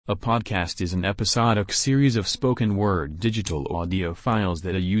A podcast is an episodic series of spoken word digital audio files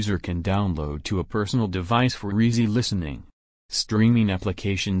that a user can download to a personal device for easy listening. Streaming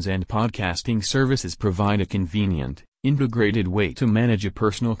applications and podcasting services provide a convenient, integrated way to manage a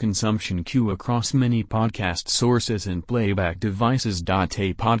personal consumption queue across many podcast sources and playback devices. A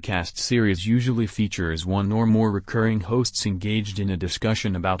podcast series usually features one or more recurring hosts engaged in a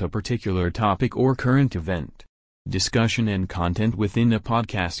discussion about a particular topic or current event. Discussion and content within a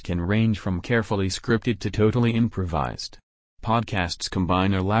podcast can range from carefully scripted to totally improvised. Podcasts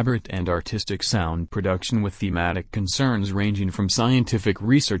combine elaborate and artistic sound production with thematic concerns ranging from scientific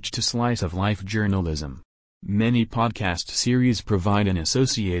research to slice-of-life journalism. Many podcast series provide an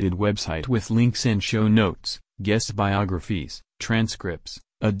associated website with links and show notes, guest biographies, transcripts,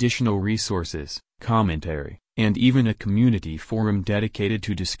 additional resources, commentary, and even a community forum dedicated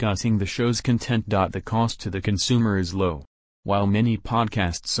to discussing the show's content. The cost to the consumer is low. While many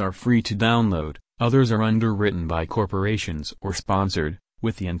podcasts are free to download, others are underwritten by corporations or sponsored,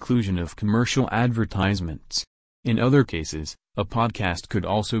 with the inclusion of commercial advertisements. In other cases, a podcast could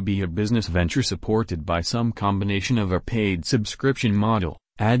also be a business venture supported by some combination of a paid subscription model,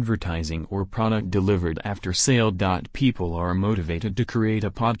 advertising, or product delivered after sale. People are motivated to create a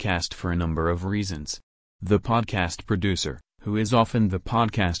podcast for a number of reasons. The podcast producer, who is often the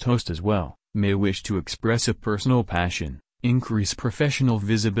podcast host as well, may wish to express a personal passion, increase professional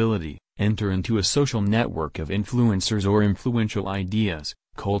visibility, enter into a social network of influencers or influential ideas,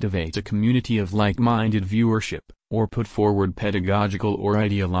 cultivate a community of like-minded viewership, or put forward pedagogical or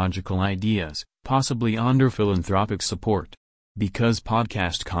ideological ideas, possibly under philanthropic support. Because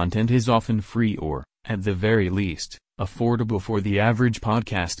podcast content is often free or, at the very least, affordable for the average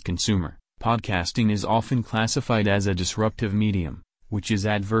podcast consumer, podcasting is often classified as a disruptive medium, which is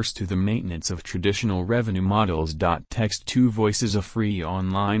adverse to the maintenance of traditional revenue models. Text-to-Voice is a free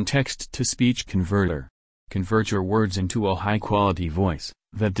online text-to-speech converter. Convert your words into a high-quality voice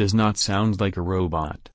that does not sound like a robot.